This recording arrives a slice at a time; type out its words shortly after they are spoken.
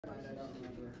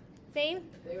Zane?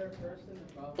 They were first in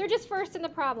the problem. They're just first in the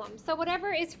problem. So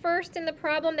whatever is first in the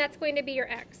problem, that's going to be your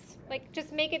x. Like,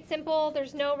 just make it simple.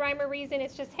 There's no rhyme or reason.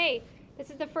 It's just, hey, this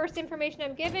is the first information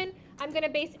I'm given. I'm going to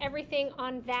base everything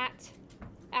on that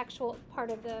actual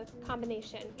part of the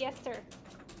combination. Yes, sir?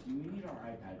 Do we need our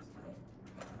iPads today?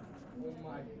 Oh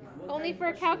my. Only for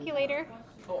a calculator.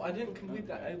 Oh, I didn't complete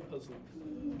that egg puzzle.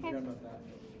 Okay. Forgot about that.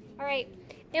 All right.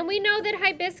 And we know that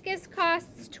hibiscus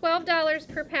costs $12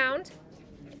 per pound.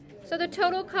 So the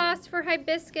total cost for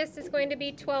hibiscus is going to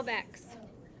be 12x,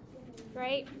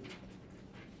 right?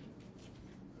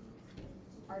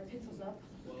 Are pixels up?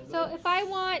 So if I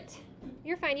want,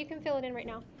 you're fine, you can fill it in right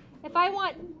now. If I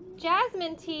want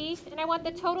jasmine tea and I want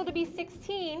the total to be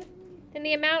 16, then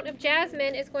the amount of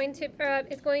jasmine is going to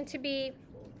be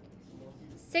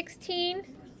 16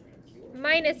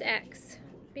 minus x.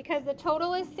 Because the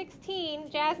total is 16,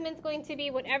 jasmine's going to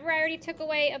be whatever I already took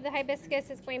away of the hibiscus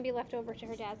is going to be left over to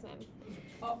her jasmine.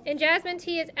 And jasmine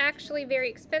tea is actually very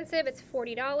expensive. It's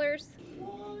 $40.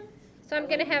 So I'm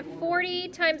going to have 40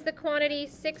 times the quantity,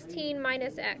 16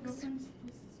 minus x.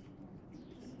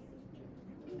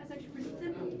 That's actually pretty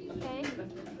simple. Okay.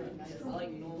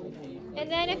 And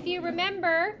then if you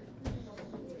remember,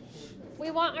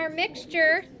 we want our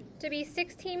mixture to be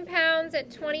 16 pounds at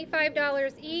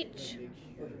 $25 each.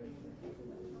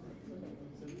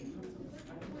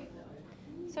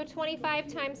 So 25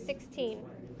 times 16.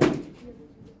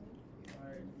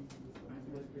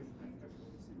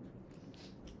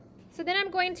 So then I'm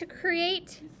going to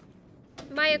create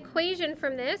my equation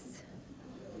from this.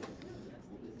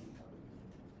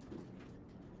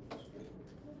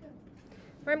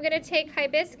 Where I'm going to take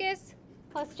hibiscus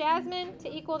plus jasmine to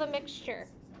equal the mixture.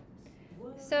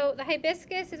 So the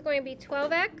hibiscus is going to be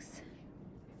 12x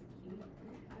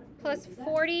plus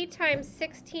 40 times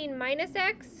 16 minus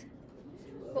x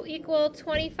will equal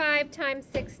 25 times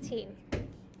 16.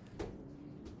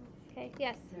 Okay,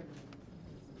 yes?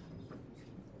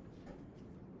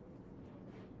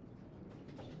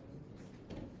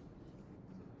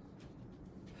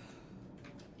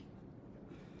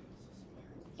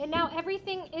 And now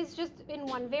everything is just in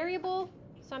one variable.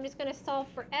 So I'm just going to solve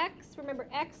for x. Remember,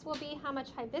 x will be how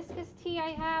much hibiscus tea I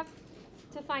have.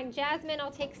 To find jasmine,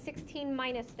 I'll take 16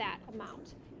 minus that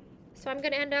amount. So I'm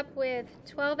going to end up with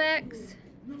 12x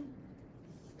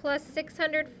plus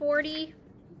 640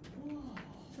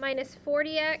 minus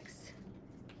 40x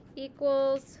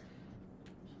equals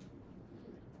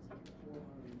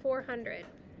 400.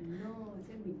 No, it's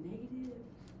going to be negative.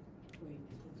 Wait.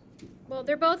 Well,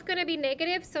 they're both going to be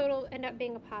negative, so it'll end up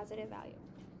being a positive value,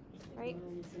 right?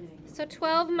 So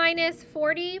 12 minus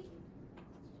 40,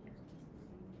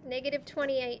 negative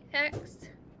 28x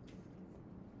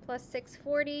plus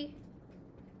 640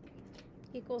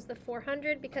 equals the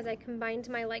 400 because I combined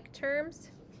my like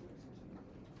terms.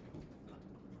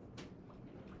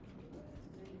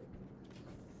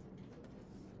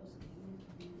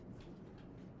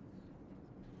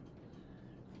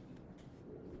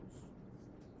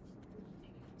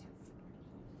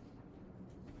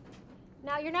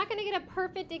 Now you're not going to get a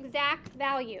perfect exact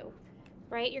value,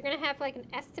 right? You're going to have like an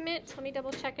estimate. Let me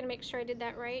double check and make sure I did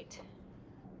that right.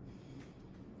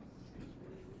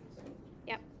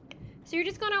 Yep. So you're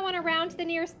just going to want to round to the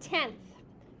nearest tenth,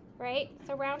 right?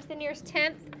 So round to the nearest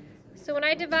tenth. So when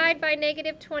I divide by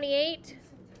negative 28,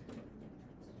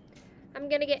 I'm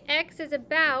going to get x is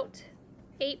about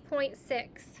 8.6.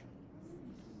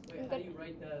 Wait, how do you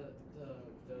write those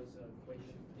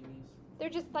equation thingies? They're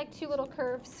just like two little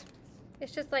curves.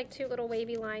 It's just like two little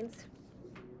wavy lines.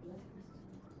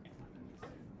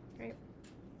 Right.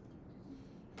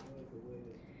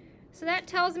 So that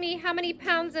tells me how many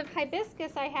pounds of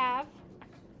hibiscus I have.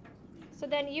 So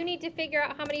then you need to figure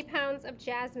out how many pounds of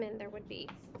jasmine there would be.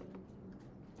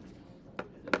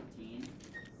 15.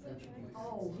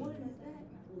 Oh, what is that?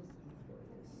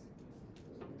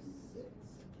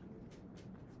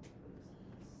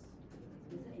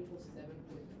 Is that equals 7.4.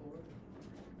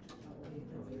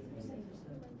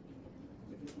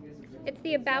 It's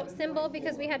the about symbol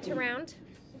because we had to round.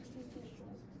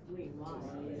 Wait, why?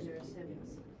 Is there a 7?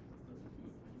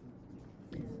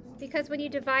 Because when you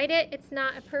divide it, it's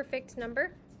not a perfect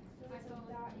number.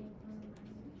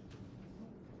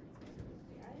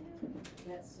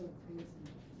 That's so crazy.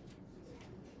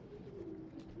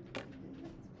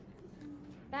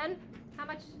 Ben, how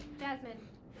much jasmine?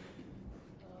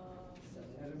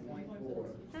 7.4.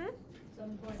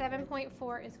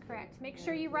 7.4 is correct. Make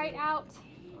sure you write out,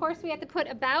 of course we have to put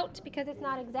about because it's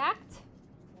not exact,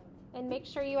 and make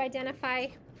sure you identify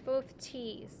both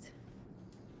T's.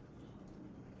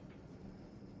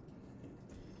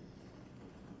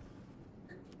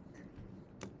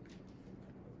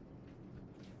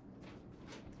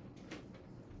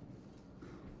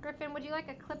 Griffin, would you like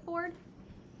a clipboard?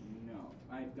 No,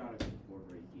 I've got a clipboard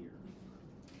right here.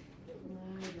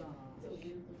 My God.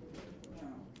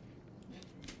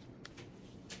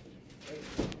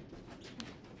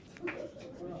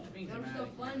 That was so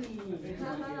funny.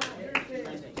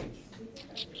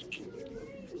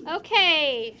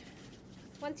 Okay.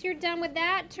 Once you're done with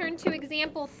that, turn to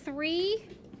example 3.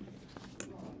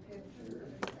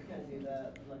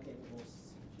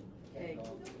 Hey,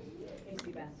 thanks,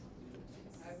 you best.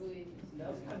 I believe.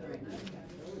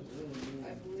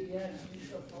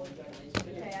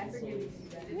 Okay, I forgive you.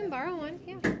 You can borrow one,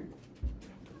 yeah.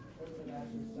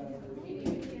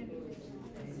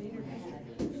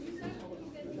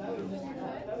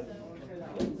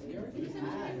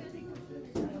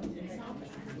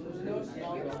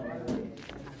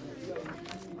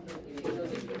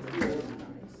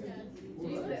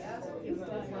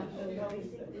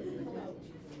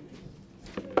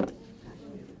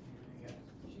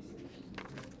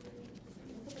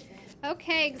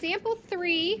 Okay, example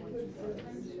 3. We're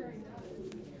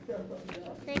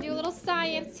going to do a little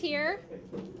science here.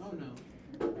 Oh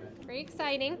no. Very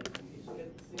exciting.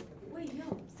 Wait,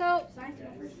 no. So, Science is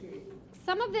my first period.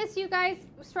 some of this you guys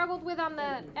struggled with on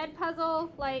the ed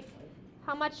puzzle, like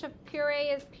how much of puree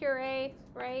is puree,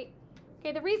 right?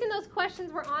 Okay, the reason those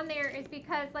questions were on there is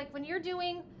because like when you're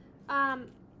doing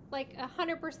like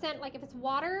 100%, like if it's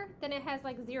water, then it has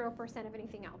like 0% of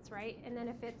anything else, right? And then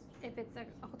if it's a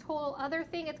total other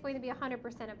thing, it's going to be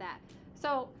 100% of that.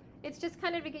 So it's just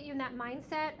kind of to get you in that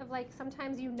mindset of like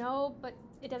sometimes you know, but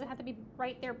it doesn't have to be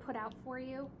right there put out for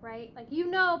you, right? Like you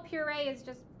know puree is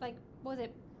just like, what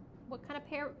kind of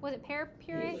pear, was it pear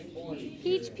puree?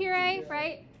 Peach puree,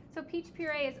 right? So peach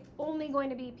puree is only going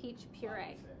to be peach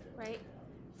puree, right?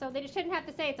 So they just shouldn't have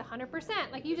to say it's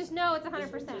 100%. Like you just know it's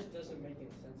 100%. This one just doesn't make any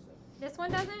sense though. This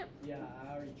one doesn't? Yeah,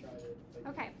 I already tried it. Like,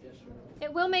 Okay. yesterday.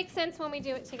 It will make sense when we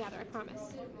do it together, I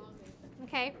promise.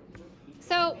 Okay?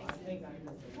 So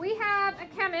we have a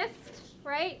chemist,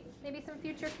 right? Maybe some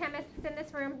future chemists in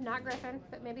this room, not Griffin,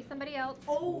 but maybe somebody else.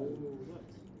 Oh!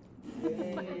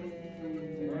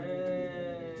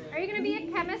 Are you going to be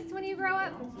a chemist when you grow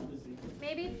up?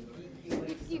 Maybe?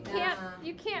 You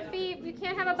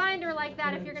can't have a binder like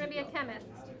that if you're going to be a chemist.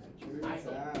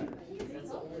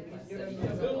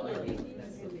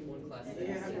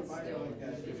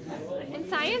 In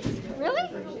science? Really?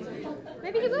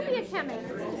 Maybe you will be a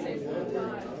chemist.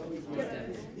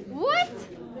 What?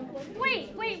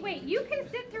 Wait. You can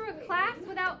sit through a class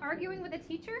without arguing with a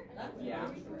teacher? Yeah.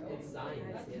 It's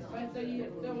science.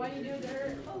 So why do you do it to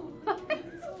her?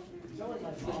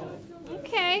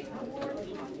 Okay.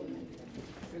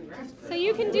 So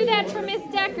you can do that for Miss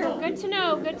Decker. Good to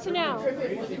know. Good to know.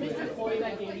 Mr. Coy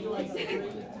that gave you like 3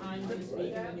 times to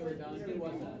speak and then you were done. Who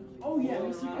was that? Oh yeah,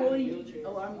 Mr. Coley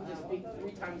allowed me to speak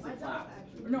 3 times in class.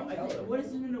 Or no, what is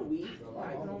it in a week?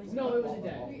 I can only speak. No, it was a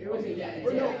day. It was a day.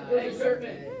 Or no, It was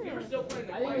certain. You were still playing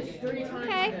the I think it was 3 times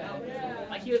Okay. a day.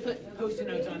 Like he would put post-it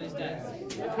notes on his desk.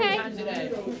 3 Okay. times a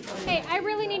day. Hey, I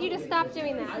really need you to stop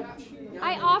doing that.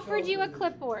 I offered you a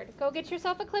clipboard. Go get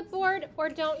yourself a clipboard or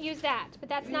don't use that. But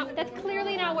that's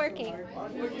clearly not working.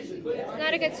 It's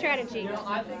not a good strategy.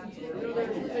 I think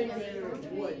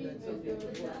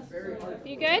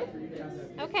You good?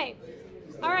 Okay.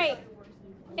 All right.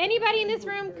 Anybody in this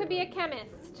room could be a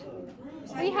chemist.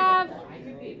 We have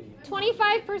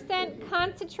 25%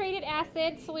 concentrated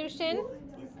acid solution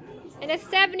and a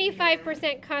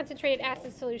 75% concentrated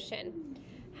acid solution.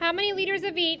 How many liters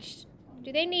of each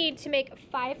do they need to make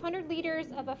 500 liters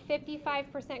of a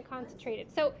 55% concentrated?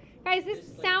 So, guys, this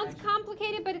sounds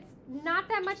complicated, but it's not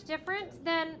that much different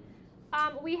than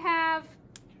we have,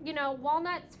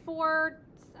 walnuts for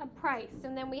a price,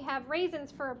 and then we have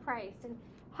raisins for a price, and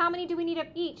how many do we need of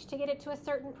each to get it to a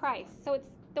certain price? So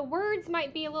the words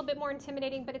might be a little bit more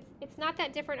intimidating, but it's not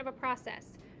that different of a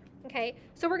process. Okay,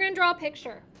 so we're going to draw a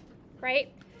picture,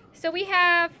 right? So we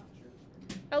have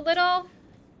a little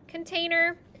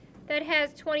container that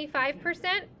has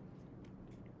 25%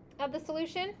 of the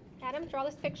solution. Adam, draw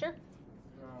this picture.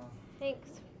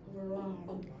 Thanks.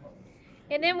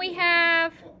 And then we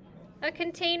have a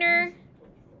container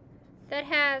that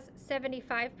has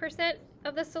 75%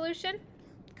 of the solution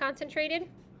concentrated.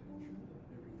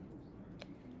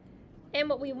 And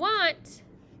what we want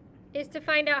is to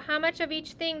find out how much of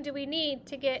each thing do we need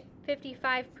to get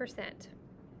 55%,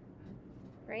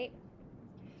 right?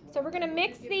 So we're going to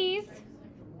mix these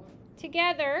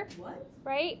together, What?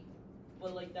 right?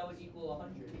 But like that would equal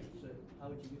 100. So how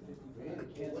would you get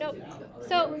 50? Nope.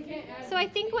 So I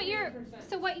think what you're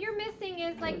missing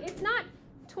is like it's not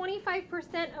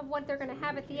 25% of what they're going to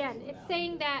have at the end. It's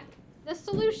saying that the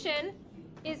solution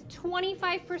is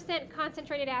 25%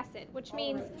 concentrated acid, which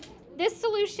means this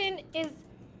solution is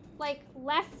like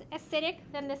less acidic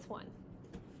than this one.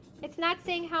 It's not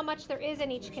saying how much there is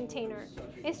in each container.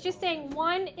 It's just saying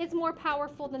one is more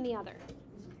powerful than the other.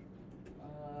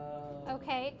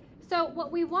 Okay, so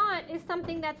what we want is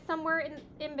something that's somewhere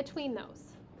in between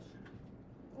those.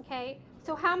 Okay,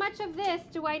 so how much of this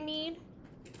do I need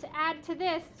to add to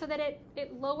this so that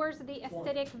it lowers the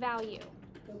acidic value?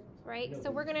 Right, so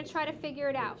we're going to try to figure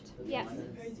it out. Yes.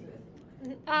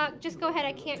 Just go ahead.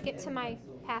 I can't get to my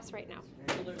pass right now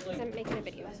because I'm making a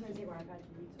video.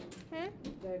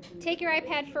 Take your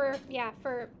iPad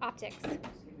for optics.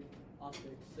 Optics,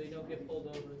 so you don't get pulled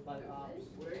over by the ops.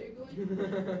 Where are you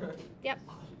going? Yep.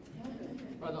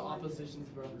 By the opposition's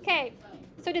brother. Okay,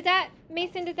 so does that,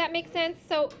 Mason, does that make sense?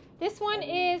 So this one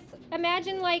is,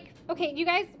 imagine like, okay, you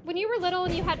guys, when you were little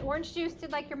and you had orange juice,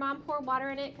 did like your mom pour water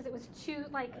in it because it was too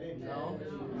like,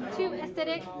 too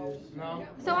acidic? No.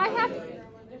 So I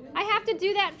have to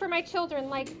do that for my children.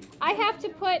 Like I have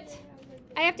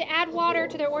to add water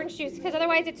to their orange juice because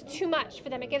otherwise it's too much for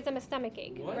them. It gives them a stomach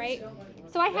ache, right?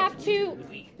 So I have to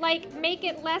like make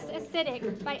it less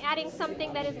acidic by adding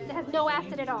something that has no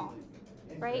acid at all,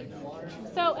 right?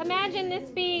 So imagine this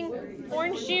being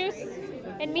orange juice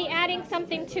and me adding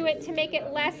something to it to make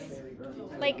it less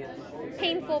like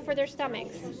painful for their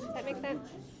stomachs. Does that make sense?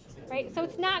 Right? So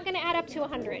it's not going to add up to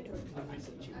 100.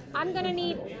 I'm going to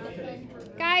need,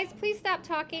 guys, please stop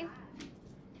talking.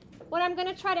 What I'm going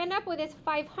to try to end up with is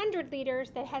 500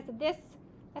 liters that has this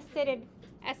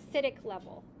acidic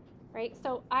level, right?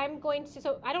 So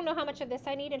so I don't know how much of this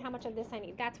I need and how much of this I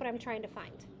need. That's what I'm trying to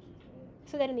find.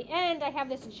 So that in the end, I have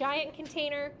this giant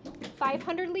container,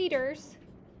 500 liters,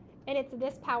 and it's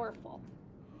this powerful.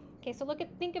 Okay, so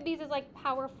think of these as like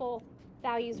powerful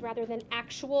values rather than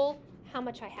actual how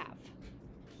much I have.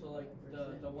 So like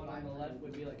the one on the left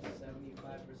would be like 75%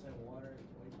 water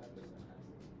and 25%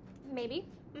 acid? Maybe.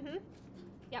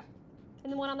 Yep.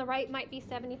 And the one on the right might be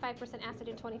 75% acid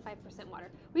and 25% water.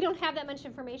 We don't have that much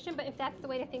information, but if that's the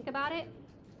way to think about it,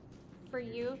 for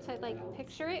you to like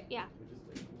picture it, yeah.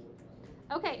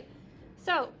 Okay,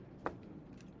 so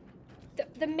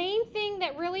the main thing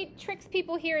that really tricks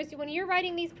people here is when you're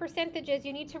writing these percentages,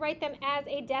 you need to write them as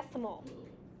a decimal,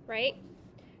 right?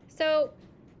 So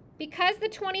because the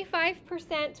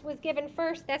 25% was given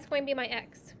first, that's going to be my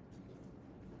x,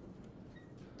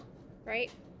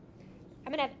 right?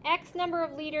 I'm going to have X number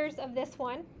of liters of this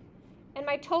one, and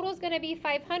my total is going to be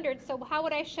 500, so how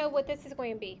would I show what this is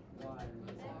going to be?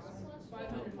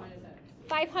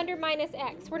 500 minus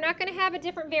X. We're not going to have a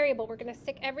different variable. We're going to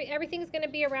stick, everything's going to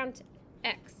be around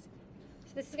X.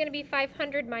 So this is going to be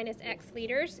 500 minus X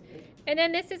liters, and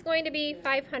then this is going to be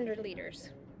 500 liters.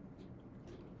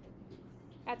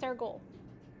 That's our goal.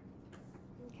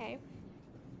 Okay.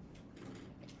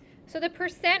 So the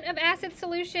percent of acid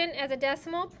solution as a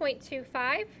decimal,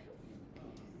 0.25.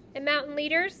 Amount in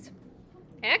liters,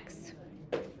 X.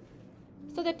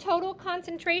 So the total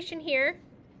concentration here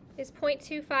is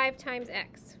 0.25 times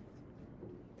X.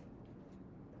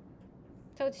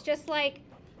 So it's just like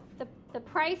the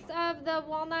price of the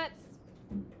walnuts,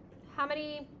 how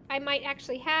many I might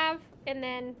actually have, and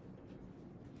then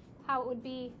how it would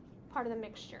be part of the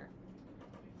mixture.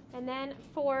 And then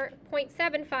for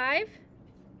 0.75,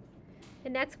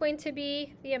 and that's going to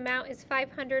be, the amount is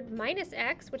 500 minus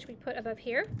X, which we put above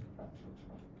here.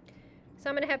 So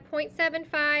I'm going to have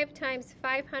 0.75 times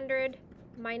 500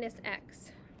 minus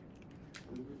X.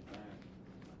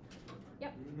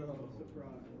 Yep. No surprise.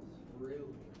 Really?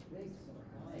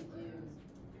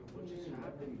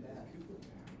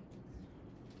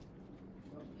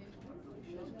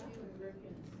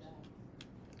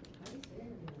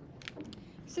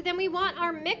 So then we want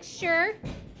our mixture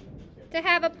to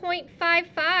have a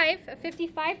 0.55, a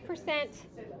 55%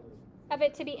 of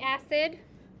it to be acid.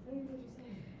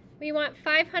 We want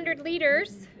 500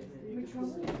 liters